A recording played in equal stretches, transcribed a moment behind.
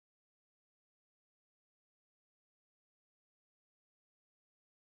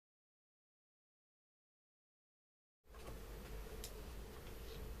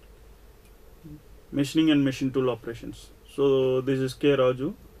Machining and machine tool operations. So this is K.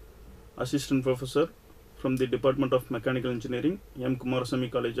 Raju, Assistant Professor from the Department of Mechanical Engineering, M. Kumarasamy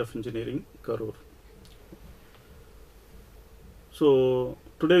College of Engineering, Karur. So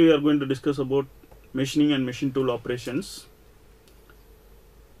today we are going to discuss about machining and machine tool operations.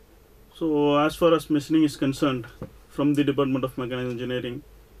 So as far as machining is concerned, from the Department of Mechanical Engineering,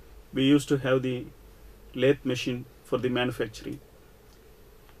 we used to have the lathe machine for the manufacturing.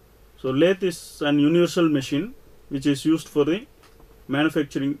 So lathe is an universal machine which is used for the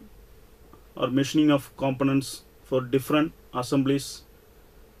manufacturing or machining of components for different assemblies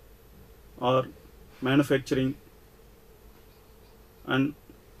or manufacturing and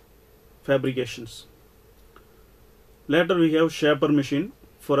fabrications. Later we have shaper machine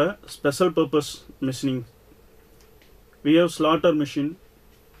for a special purpose machining. We have slaughter machine,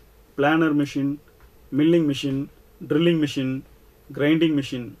 planer machine, milling machine, drilling machine, grinding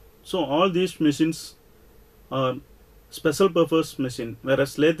machine. So all these machines are special purpose machine,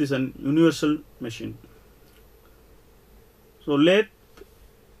 whereas lathe is an universal machine. So lathe,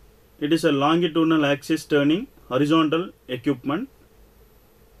 it is a longitudinal axis turning horizontal equipment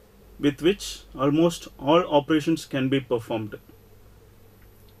with which almost all operations can be performed.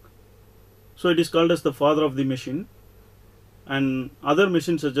 So it is called as the father of the machine, and other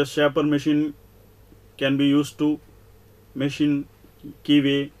machines such as shaper machine can be used to machine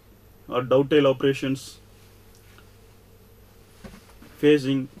keyway or dovetail operations,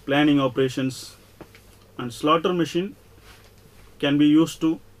 phasing, planning operations, and slaughter machine can be used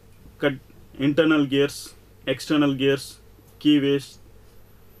to cut internal gears, external gears, keyways.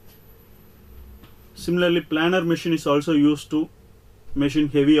 Similarly, planer machine is also used to machine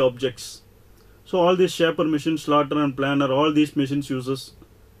heavy objects. So all these shaper machine, slaughter and planer, all these machines uses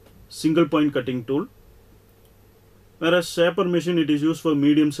single point cutting tool, whereas shaper machine, it is used for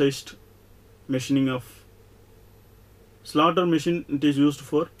medium sized machining of. Slaughter machine, it is used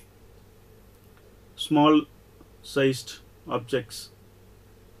for small sized objects,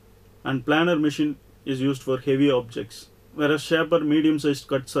 and planer machine is used for heavy objects, whereas shaper medium sized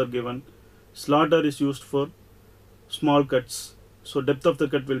cuts are given. Slaughter is used for small cuts, so depth of the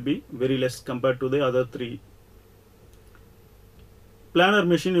cut will be very less compared to the other three. Planer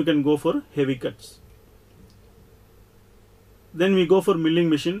machine, you can go for heavy cuts. Then we go for milling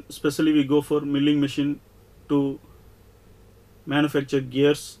machine. Especially we go for milling machine to manufacture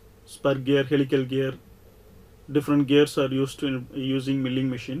gears, spur gear, helical gear. Different gears are used in using milling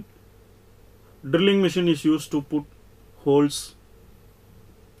machine. Drilling machine is used to put holes.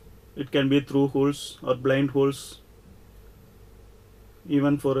 It can be through holes or blind holes,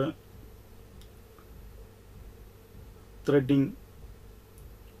 even for a threading.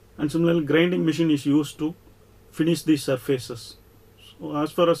 And similarly, grinding machine is used to finish the surfaces. So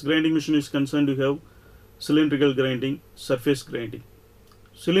as far as grinding machine is concerned, you have cylindrical grinding, surface grinding.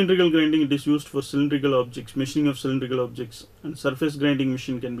 Cylindrical grinding, it is used for cylindrical objects, machining of cylindrical objects, and surface grinding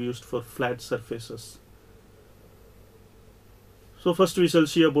machine can be used for flat surfaces. So first we shall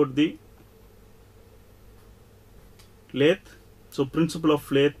see about the lathe. So principle of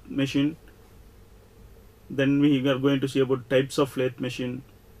lathe machine. Then we are going to see about types of lathe machine.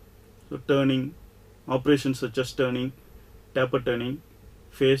 So turning, operations such as turning, taper turning,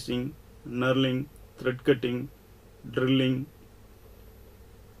 phasing, knurling, thread cutting, drilling,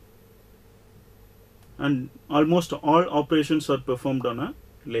 and almost all operations are performed on a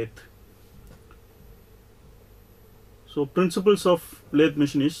lathe. So principles of lathe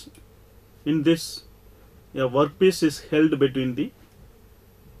machine is, in this a workpiece is held by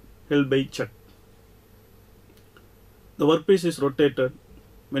chuck. The workpiece is rotated.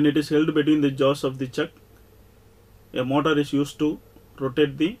 When it is held between the jaws of the chuck, a motor is used to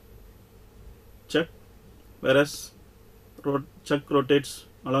rotate the chuck, whereas chuck rotates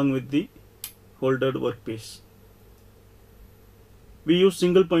along with the holded workpiece. We use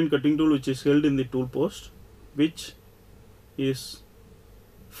single point cutting tool which is held in the tool post, which is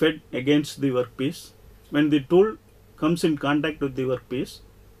fed against the workpiece. When the tool comes in contact with the workpiece,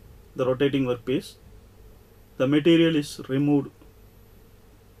 the rotating workpiece, the material is removed,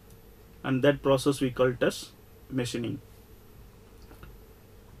 and that process we call it as machining.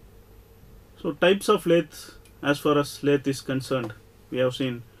 So types of lathe, as far as lathe is concerned, we have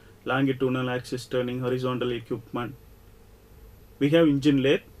seen longitudinal axis turning horizontal equipment. We have engine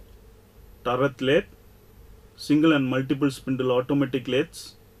lathe, turret lathe, single and multiple spindle automatic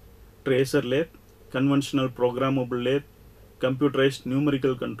lathes, tracer lathe, conventional programmable lathe, computerized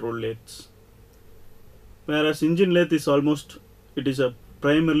numerical control lathes. Whereas engine lathe is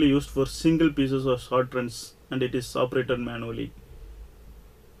primarily used for single pieces of short runs, and it is operated manually.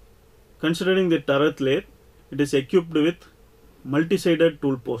 Considering the turret lathe, it is equipped with multi-sided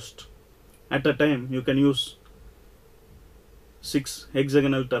tool post. At a time, you can use 6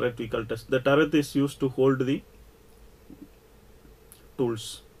 hexagonal turret we call it. The turret is used to hold the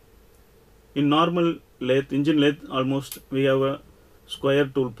tools. In normal lathe, engine lathe, almost we have a square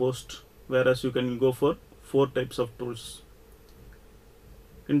tool post, whereas you can go for 4 types of tools.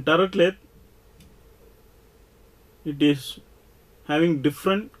 In turret lathe, it is having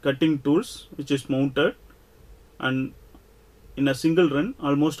different cutting tools which is mounted, and in a single run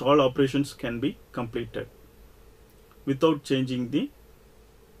almost all operations can be completed without changing the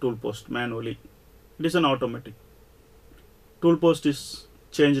tool post manually. It is an automatic. Tool post is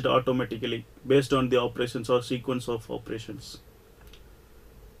changed automatically based on the operations or sequence of operations.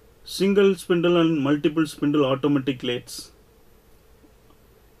 Single spindle and multiple spindle automatic lathes.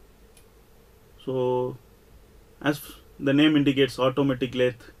 So as the name indicates, automatic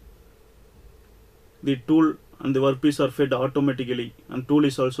lathe, the tool and the workpiece are fed automatically, and tool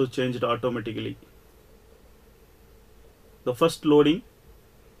is also changed automatically. The first loading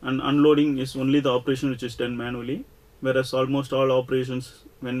and unloading is only the operation which is done manually, whereas almost all operations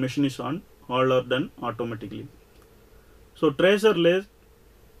when machine is on, all are done automatically. So tracer lathe,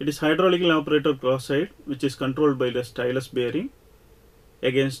 it is hydraulically operated cross side which is controlled by the stylus bearing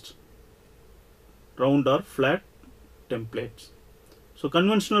against round or flat templates. So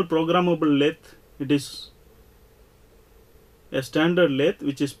conventional programmable lathe, it is a standard lathe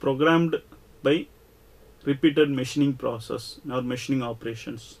which is programmed by repeated machining process or machining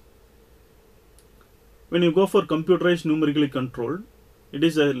operations. When you go for computerized numerically controlled, it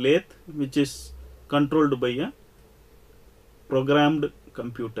is a lathe which is controlled by a programmed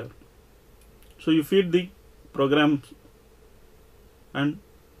computer. So you feed the program and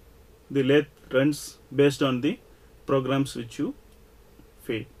the lathe runs based on the programs which you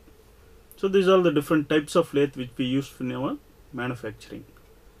feed. So these are the different types of lathe which we use in our manufacturing.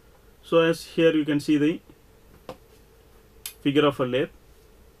 So as here you can see the figure of a lathe.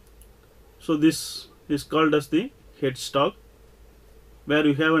 So this is called as the headstock, where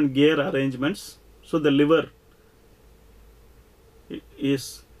you have an gear arrangements. So the lever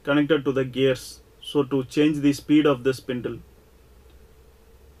is connected to the gears, so to change the speed of the spindle.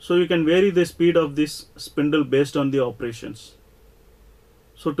 So you can vary the speed of this spindle based on the operations.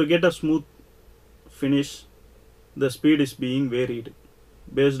 So to get a smooth finish, the speed is being varied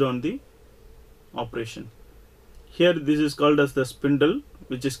based on the operation. Here this is called as the spindle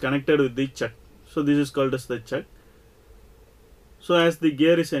which is connected with the chuck. So this is called as the chuck. So as the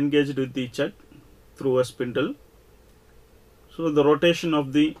gear is engaged with the chuck through a spindle, so the rotation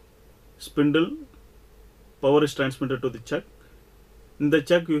of the spindle, power is transmitted to the chuck. In the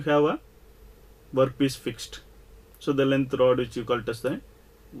chuck you have a workpiece fixed. So the length rod which you call it as the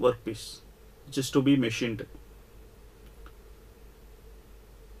workpiece, which is to be machined.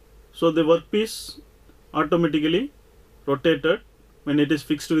 So the workpiece automatically rotated when it is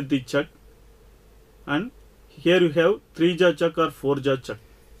fixed with the chuck, and here you have 3-jaw chuck or 4-jaw chuck.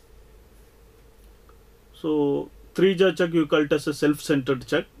 So 3-jaw chuck you call it as a self-centered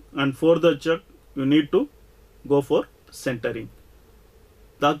chuck, and 4-jaw chuck you need to go for centering.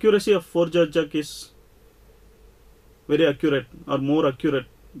 The accuracy of 4-jaw chuck is very accurate or more accurate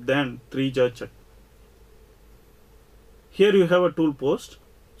than 3-jaw chuck. Here you have a tool post.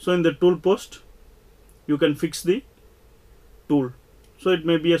 So in the tool post you can fix the tool. So it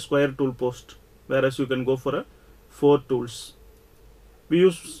may be a square tool post, whereas you can go for a 4 tools. We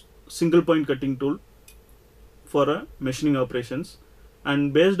use single point cutting tool for a machining operations,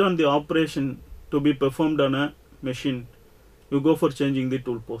 and based on the operation to be performed on a machine, you go for changing the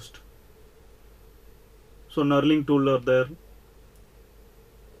tool post. So knurling tool are there,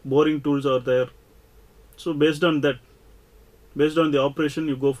 boring tools are there. So based on that, based on the operation,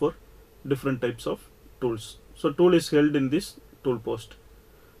 you go for different types of tools. So tool is held in this tool post.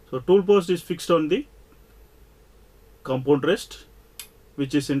 So tool post is fixed on the compound rest,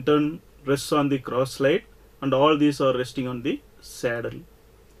 which is in turn rests on the cross slide, and all these are resting on the saddle.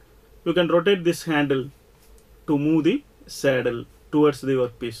 You can rotate this handle to move the saddle towards the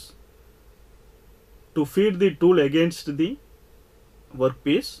workpiece. To feed the tool against the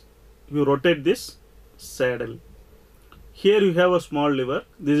workpiece, you rotate this saddle. Here you have a small lever.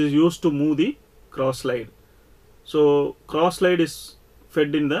 This is used to move the cross slide. So cross slide is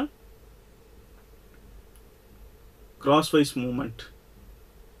fed in the crosswise movement.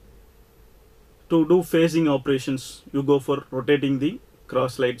 To do phasing operations, you go for rotating the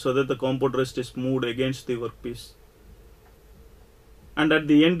cross slide so that the compound rest is moved against the workpiece. And at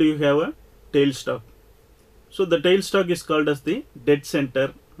the end you have a tailstock. So the tailstock is called as the dead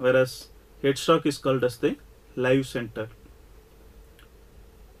center, whereas headstock is called as the live center,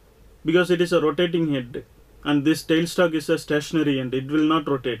 because it is a rotating head, and this tailstock is a stationary end. It will not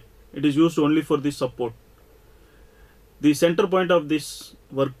rotate. It is used only for the support. The center point of this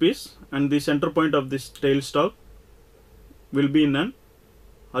workpiece and the center point of this tailstock will be in an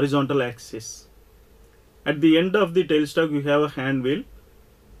horizontal axis. At the end of the tailstock you have a hand wheel.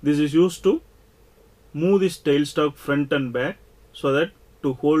 This is used to move this tailstock front and back so that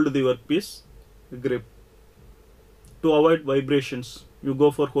to hold the workpiece grip. To avoid vibrations, you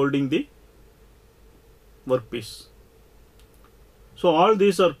go for holding the workpiece. So all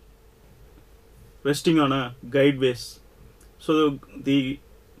these are resting on a guideways. So the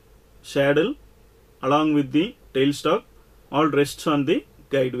saddle along with the tailstock all rests on the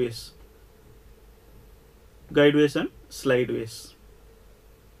guideways and slideways.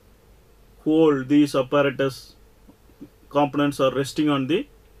 All these apparatus components are resting on the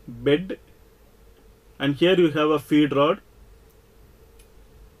bed, and here you have a feed rod.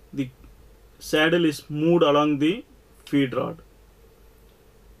 The saddle is moved along the feed rod.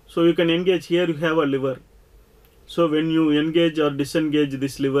 So you can engage. Here you have a lever. So when you engage or disengage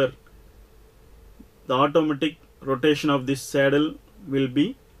this lever, the automatic rotation of this saddle will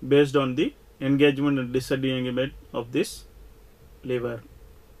be based on the engagement and disengagement of this lever.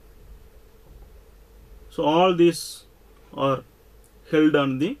 So all these are held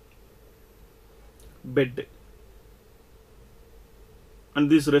on the bed, and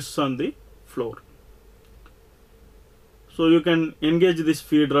this rests on the floor. So you can engage this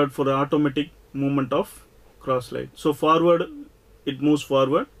feed rod for automatic movement of cross slide. So forward, it moves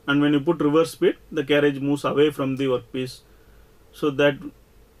forward, and when you put reverse speed, the carriage moves away from the workpiece, so that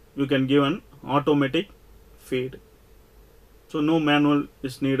you can give an automatic feed. So no manual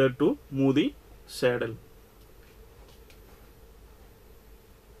is needed to move the saddle.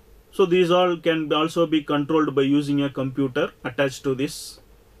 So these all can also be controlled by using a computer attached to this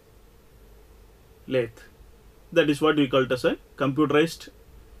lathe. That is what we call it as a computerized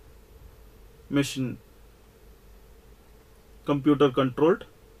machine, computer controlled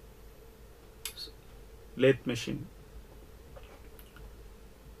lathe machine.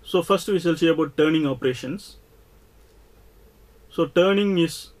 So first we shall see about turning operations. So turning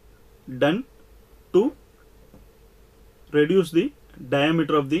is done to reduce the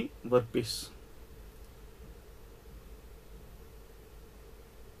diameter of the workpiece.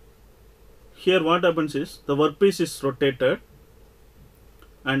 Here what happens is the workpiece is rotated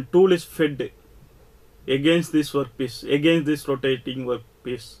and tool is fed against this workpiece, against this rotating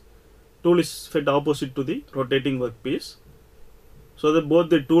workpiece. Tool is fed opposite to the rotating workpiece, so that both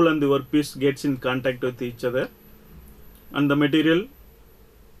the tool and the workpiece gets in contact with each other, and the material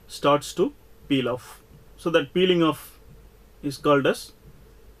starts to peel off. So that peeling off is called as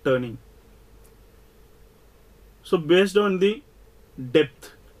turning. So based on the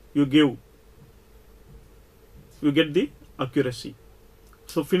depth you give, you get the accuracy.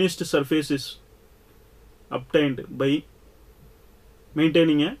 So finished surface is obtained by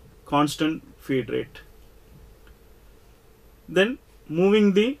maintaining a constant feed rate. Then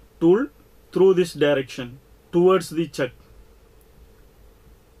moving the tool through this direction towards the chuck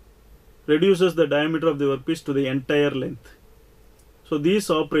reduces the diameter of the workpiece to the entire length. So this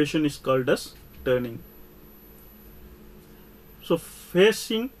operation is called as turning. So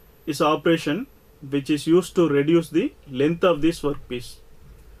facing is operation which is used to reduce the length of this workpiece.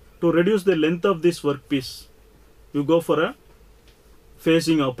 To reduce the length of this workpiece, you go for a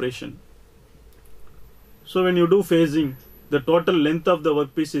facing operation. So when you do facing, the total length of the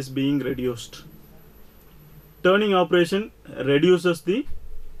workpiece is being reduced. Turning operation reduces the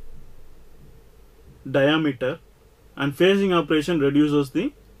diameter, and facing operation reduces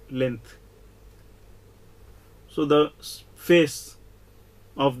the length. So the face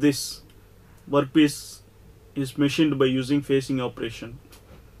of this workpiece is machined by using facing operation.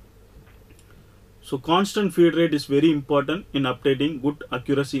 So constant feed rate is very important in obtaining good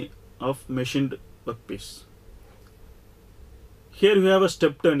accuracy of machined workpiece. Here you have a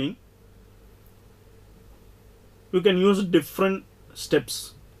step turning. You can use different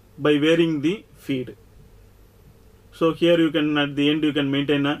steps by varying the feed. So here you can, at the end you can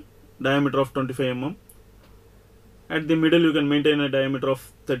maintain a diameter of 25 mm. At the middle you can maintain a diameter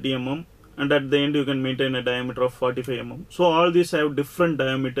of 30 mm, and at the end you can maintain a diameter of 45 mm. So all these have different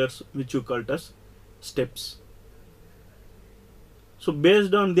diameters which you call it as steps. So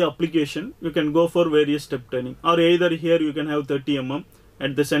based on the application, you can go for various step turning, or either here you can have 30 mm,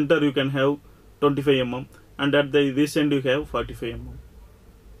 at the center you can have 25 mm, and at this end you have 45 mm.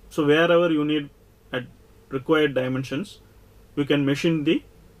 So wherever you need at required dimensions, you can machine the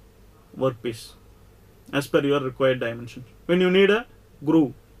workpiece as per your required dimensions. When you need a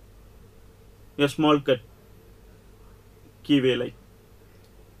groove, a small cut, keyway like,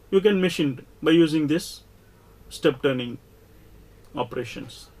 you can machine it by using this step turning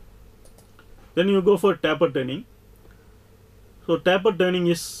operations. Then you go for taper turning. So taper turning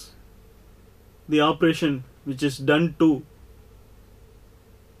is the operation which is done to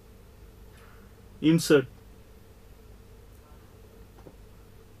insert.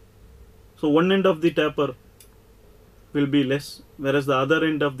 So one end of the taper will be less, whereas the other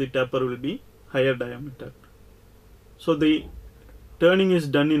end of the taper will be higher diameter. So the turning is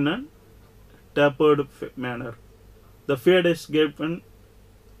done in a tapered manner. The fade is given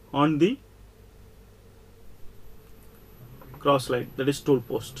on the cross slide, that is tool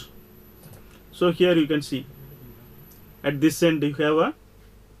post. So here you can see at this end you have a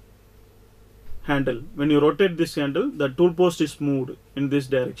handle. When you rotate this handle, the tool post is moved in this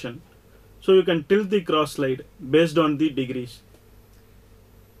direction. So you can tilt the cross slide based on the degrees.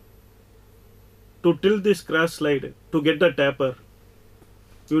 To tilt this cross slide to get a taper,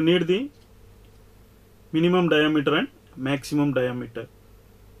 you need the minimum diameter and maximum diameter,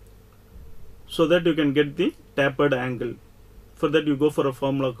 so that you can get the tapered angle. For that you go for a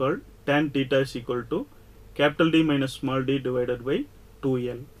formula called tan theta is equal to capital D minus small d divided by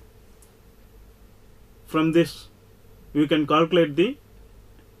 2L. From this you can calculate the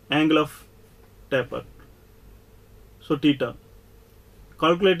angle of taper. So theta.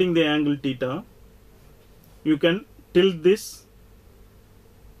 Calculating the angle theta, you can tilt this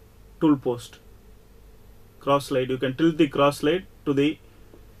tool post cross slide. You can tilt the cross slide to the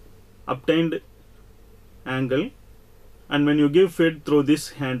obtained angle, and when you give fade through this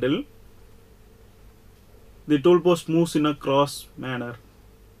handle, the tool post moves in a cross manner,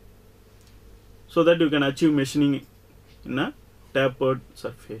 so that you can achieve machining in a tapered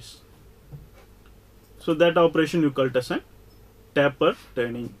surface. So that operation you call it as a taper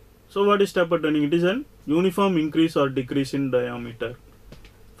turning. So what is taper turning? It is an uniform increase or decrease in diameter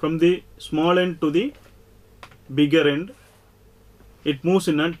from the small end to the bigger end. It moves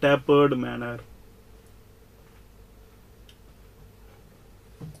in a tapered manner.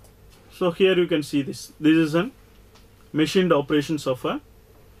 So here you can see this. This is an machined operations of a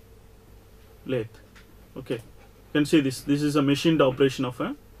lathe. Okay, you can see this. This is a machined operation of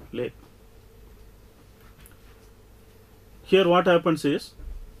a lathe. Here what happens is,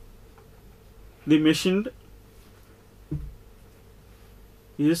 the machined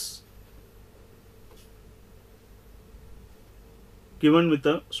is given with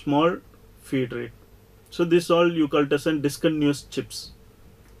a small feed rate. So this all you call it as discontinuous chips.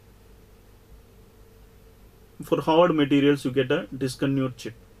 For hard materials you get a discontinuous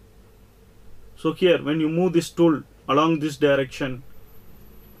chip. So here when you move this tool along this direction,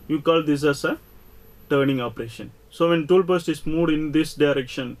 you call this as a turning operation. So when tool post is moved in this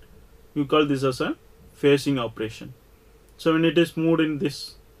direction, you call this as a phasing operation. So when it is moved in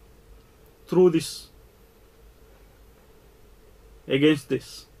this, through this, against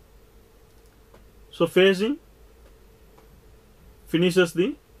this, so phasing finishes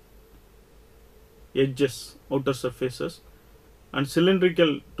the edges, outer surfaces, and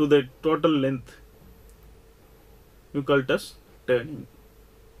cylindrical to the total length, you call it as turning.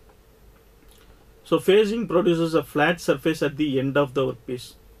 So phasing produces a flat surface at the end of the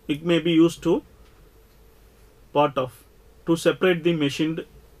workpiece. It may be used to part of, to separate the machined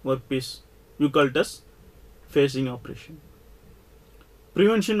workpiece. You call it as phasing operation.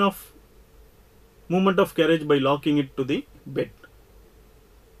 Prevention of movement of carriage by locking it to the bed.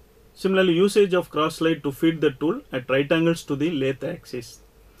 Similarly, usage of cross slide to feed the tool at right angles to the lathe axis.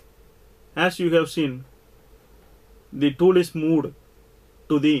 As you have seen, the tool is moved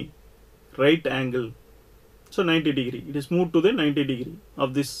to the right angle, so 90 degree. It is moved to the 90 degree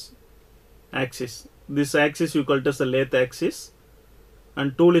of this axis. This axis you call it as the lathe axis,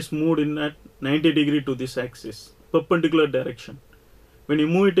 and tool is moved in at 90 degree to this axis, perpendicular direction. When you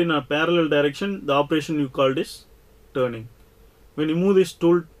move it in a parallel direction, the operation you called is turning. When you move this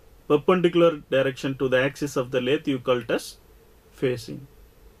tool perpendicular direction to the axis of the lathe, you call it as phasing.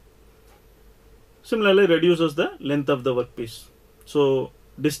 Similarly, reduces the length of the workpiece. So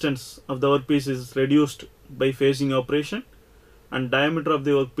distance of the workpiece is reduced by phasing operation, and diameter of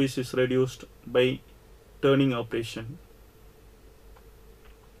the workpiece is reduced by turning operation.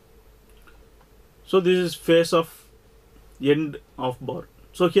 So this is phase of end of bar.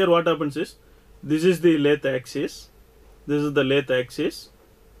 So here what happens is, this is the lathe axis, this is the lathe axis,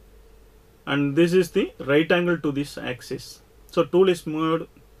 and this is the right angle to this axis. So tool is moved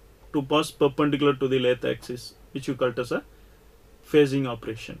to pass perpendicular to the lathe axis, which you call it as a phasing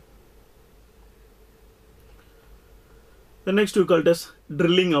operation. The next we call it as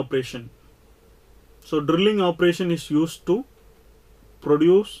drilling operation. So drilling operation is used to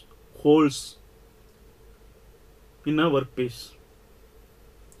produce holes in a workpiece.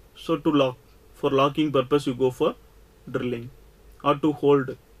 So to lock, for locking purpose you go for drilling, or to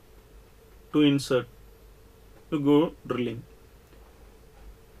hold, to insert, you go drilling.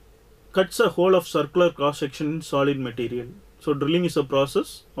 Cuts a hole of circular cross section in solid material. So drilling is a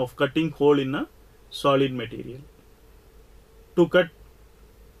process of cutting hole in a solid material. To cut,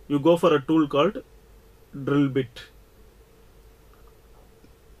 you go for a tool called drill bit.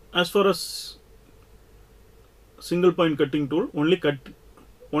 As far as single point cutting tool, only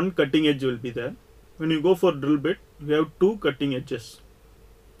one cutting edge will be there. When you go for drill bit, you have two cutting edges.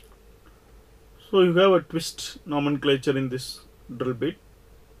 So you have a twist nomenclature in this drill bit.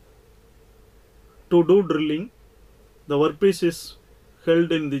 To do drilling, the workpiece is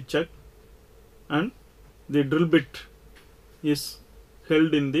held in the chuck and the drill bit is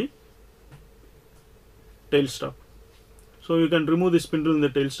held in the tailstock. So you can remove the spindle in the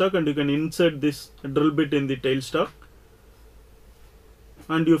tailstock and you can insert this drill bit in the tailstock,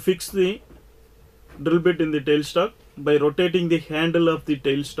 and you fix the drill bit in the tailstock by rotating the handle of the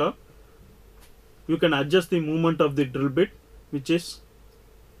tailstock. You can adjust the movement of the drill bit, which is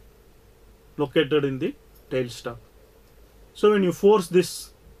located in the tailstock. So when you force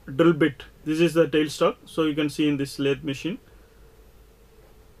this drill bit, this is the tailstock, so you can see in this lathe machine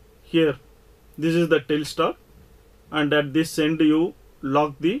here, this is the tailstock, and at this end you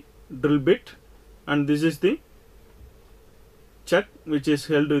lock the drill bit, and this is the chuck which is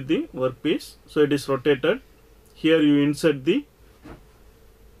held with the workpiece. So it is rotated. Here you insert the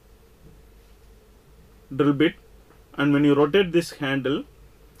drill bit, and when you rotate this handle,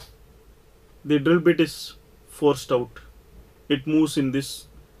 the drill bit is forced out. It moves in this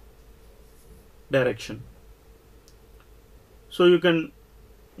direction. So you can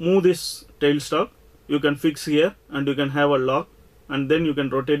move this tailstock, you can fix here, and you can have a lock, and then you can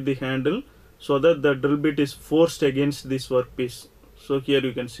rotate the handle so that the drill bit is forced against this workpiece. So here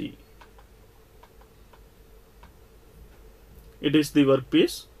you can see it is the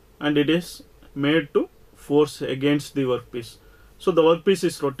workpiece and it is made to force against the workpiece. So the workpiece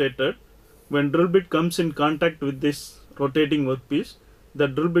is rotated. When drill bit comes in contact with this rotating workpiece, the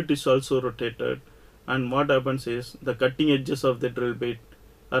drill bit is also rotated, and what happens is the cutting edges of the drill bit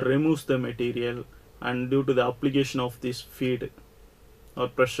removes the material, and due to the application of this feed or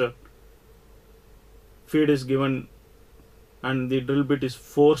pressure, feed is given and the drill bit is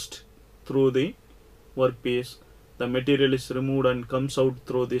forced through the workpiece. The material is removed and comes out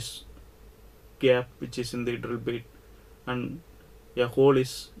through this gap which is in the drill bit, and a hole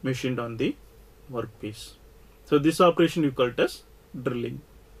is machined on the workpiece. So this operation you call it as drilling.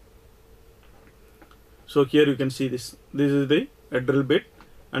 So here you can see this. This is the drill bit,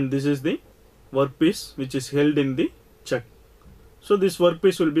 and this is the workpiece which is held in the chuck. So this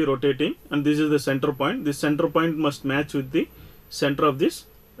workpiece will be rotating, and this is the center point. This center point must match with the center of this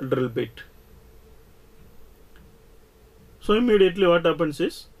drill bit. So immediately what happens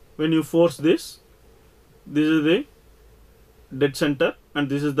is, when you force this, this is the dead center and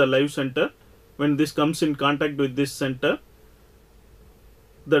this is the live center. When this comes in contact with this center,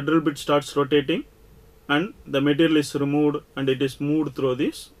 the drill bit starts rotating and the material is removed and it is moved through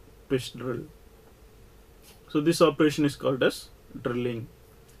this twist drill. So this operation is called as drilling.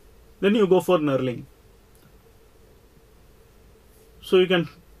 Then you go for knurling. So you can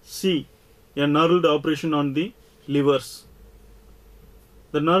see a knurled operation on the levers.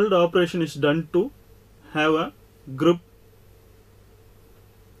 The knurled operation is done to have a grip.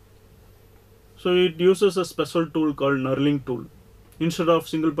 So it uses a special tool called knurling tool. Instead of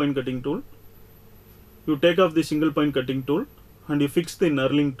single point cutting tool, you take off the single point cutting tool and you fix the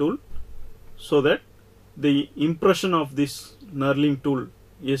knurling tool, so that the impression of this knurling tool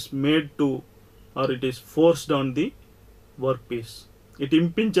is made to, or it is forced on the workpiece. It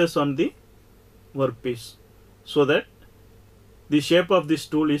impinges on the workpiece so that the shape of this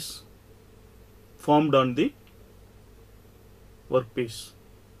tool is formed on the workpiece.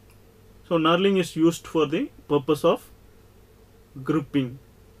 So knurling is used for the purpose of gripping.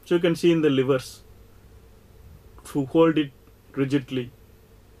 So you can see in the levers, to hold it rigidly,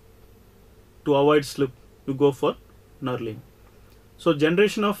 to avoid slip, you go for knurling. So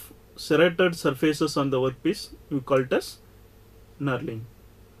generation of serrated surfaces on the workpiece, you call it as knurling.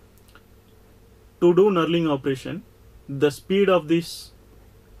 To do knurling operation, the speed of this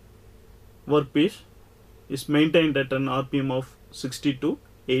workpiece is maintained at an RPM of 60 to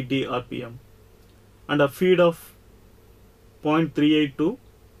 80 RPM and a feed of 0.38 to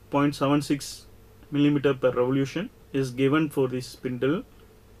 0.76 millimeter per revolution is given for this spindle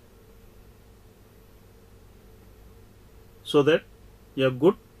so that a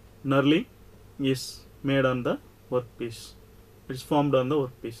good knurling is made on the workpiece. It is formed on the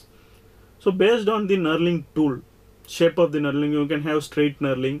workpiece. So based on the knurling tool, shape of the knurling, you can have straight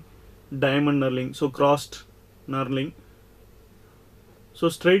knurling, diamond knurling, so crossed knurling. So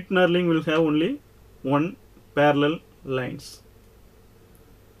straight knurling will have only one parallel lines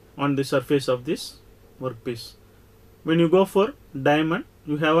on the surface of this workpiece. When you go for diamond,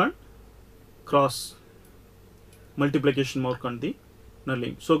 you have a cross multiplication mark on the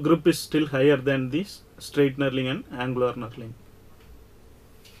knurling. So grip is still higher than this straight knurling and angular knurling.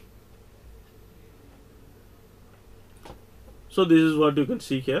 So this is what you can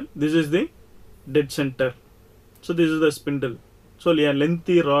see here. This is the dead center. So this is the spindle. So a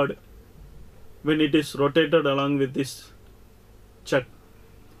lengthy rod, when it is rotated along with this chuck,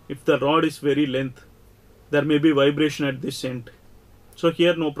 if the rod is very length, there may be vibration at this end. So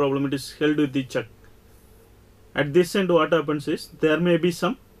here no problem, it is held with the chuck. At this end what happens is, there may be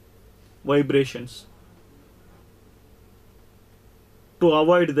some vibrations. To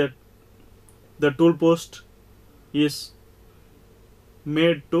avoid that, the tool post is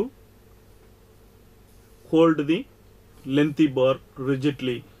made to hold the lengthy bar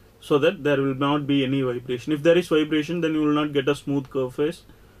rigidly so that there will not be any vibration. If there is vibration, then you will not get a smooth curve face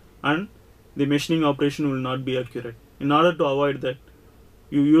and the machining operation will not be accurate. In order to avoid that,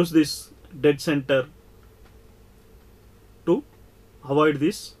 you use this dead center to avoid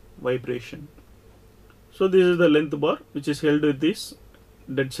this vibration. So this is the length bar which is held with this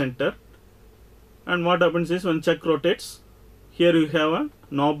dead center, and what happens is, when chuck rotates, here you have a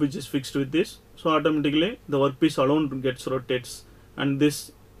knob which is fixed with this, so automatically the workpiece alone gets rotates and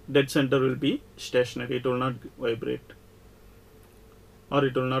this dead center will be stationary. It will not vibrate or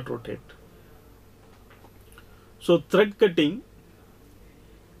it will not rotate. So thread cutting,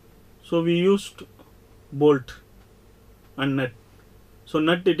 so we used bolt and nut. So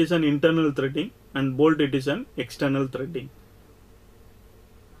nut, it is an internal threading, and bolt, it is an external threading.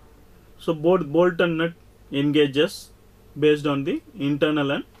 So both bolt and nut engages based on the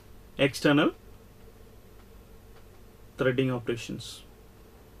internal and external threading operations.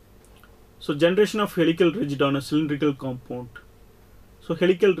 So generation of helical ridge on a cylindrical compound. So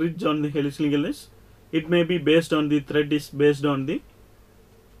helical ridge on the helical is, it may be based on the thread is based on the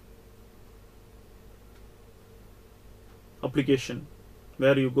application,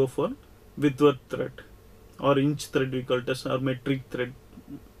 where you go for Whitworth thread or inch thread, we call it as, or metric thread,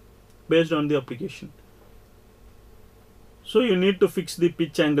 based on the application. So you need to fix the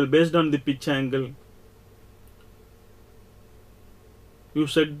pitch angle. Based on the pitch angle, you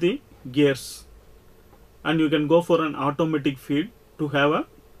set the gears, and you can go for an automatic feed to have a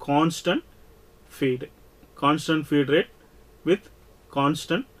constant feed rate with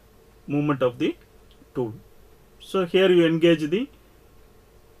constant movement of the tool. So here you engage the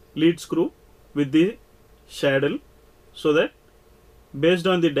lead screw with the saddle, so that based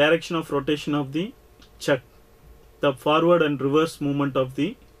on the direction of rotation of the chuck, the forward and reverse movement of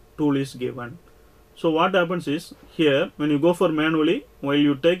the tool is given. So what happens is, here when you go for manually, while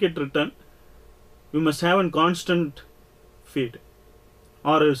you take it return, you must have a constant feed,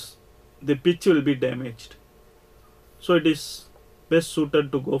 or else the pitch will be damaged. So it is best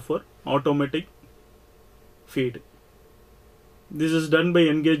suited to go for automatic feed. This is done by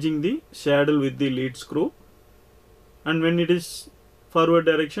engaging the saddle with the lead screw, and when it is forward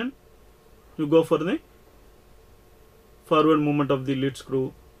direction, you go for the forward movement of the lead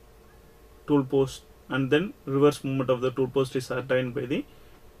screw tool post, and then reverse movement of the tool post is attained by the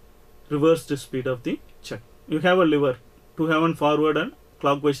reversed speed of the chuck. You have a lever to have a forward and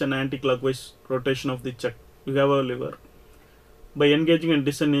clockwise and anti-clockwise rotation of the chuck. You have a lever. By engaging and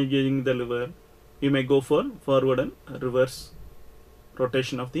disengaging the lever, you may go for forward and reverse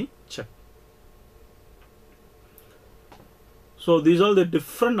rotation of the chuck. So these are the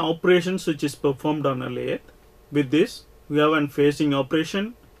different operations which is performed on a lathe. With this, we have a phasing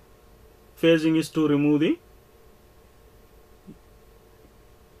operation. Phasing is to remove the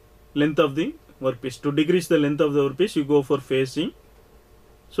length of the workpiece. To decrease the length of the workpiece, you go for phasing.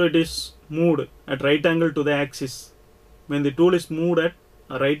 So it is moved at right angle to the axis. When the tool is moved at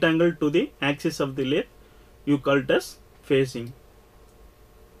a right angle to the axis of the lathe, you call it as phasing.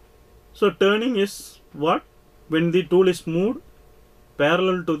 So turning is what? When the tool is moved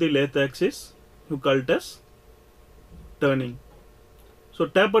parallel to the lathe axis, you call it as turning. So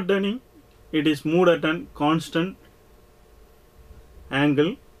taper turning, it is moved at a constant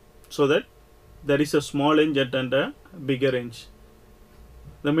angle, so that there is a small end and a bigger end.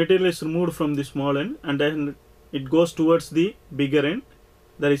 The material is removed from the small end and then it goes towards the bigger end.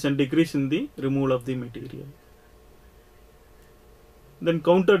 There is a decrease in the removal of the material. Then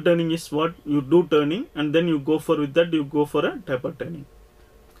counter turning is what you do turning and then you go for, with that you go for a taper turning.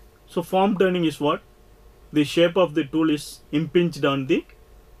 So form turning is what? The shape of the tool is impinged on the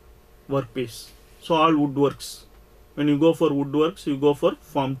workpiece. So all woodworks. When you go for woodworks, you go for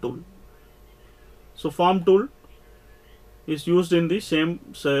form tool. So form tool is used in the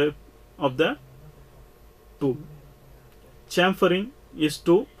same shape of the tool. Chamfering is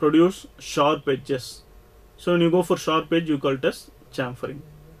to produce sharp edges. So when you go for sharp edge, you call it as chamfering.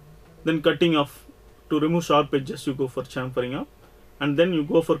 Then cutting off, to remove sharp edges, you go for chamfering off. And then you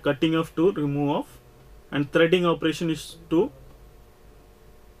go for cutting off to remove off. And threading operation is to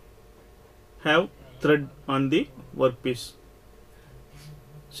have thread on the workpiece.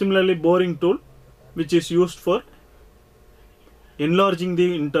 Similarly, boring tool, which is used for enlarging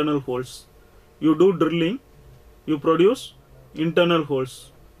the internal holes. You do drilling, you produce internal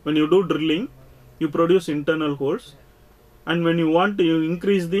holes. When you do drilling, you produce internal holes, and when you want to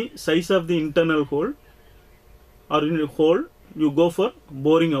increase the size of the internal hole or in a hole, you go for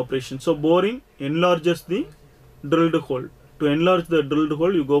boring operation. So boring enlarges the drilled hole. To enlarge the drilled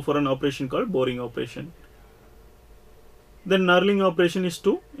hole, you go for an operation called boring operation. Then knurling operation is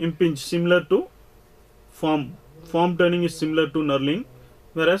to impinge, similar to form. Form turning is similar to knurling,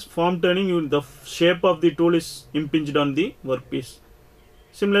 whereas form turning, the shape of the tool is impinged on the workpiece.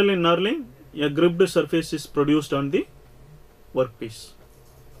 Similarly, knurling, a gripped surface is produced on the workpiece.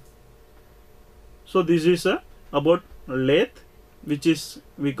 So this is about lathe, which is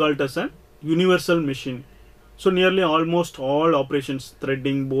we call it as a universal machine. So nearly almost all operations,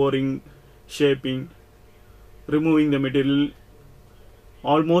 threading, boring, shaping, removing the material,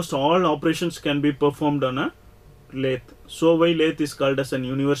 almost all operations can be performed on a lathe. So why lathe is called as an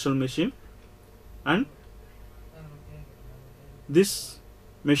universal machine, and this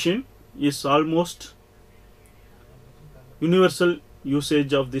machine is almost universal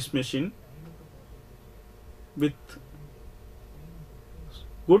usage of this machine with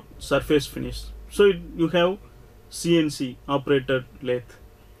good surface finish. So you have CNC operated lathe,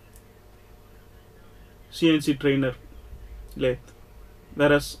 CNC trainer lathe,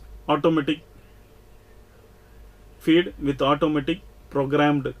 whereas automatic feed with automatic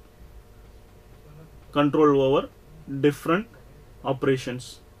programmed control over different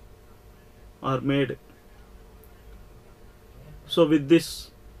operations are made. So with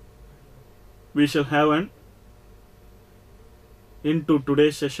this, we shall have an end to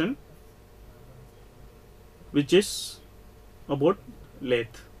today's session, which is about lathe.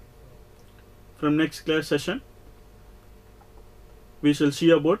 From next class session, we shall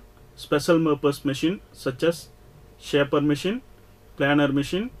see about special purpose machine such as shaper machine, planer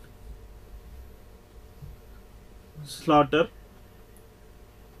machine, slaughter,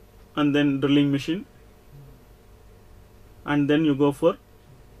 and then drilling machine, and then you go for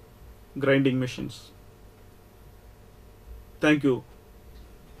grinding machines. Thank you.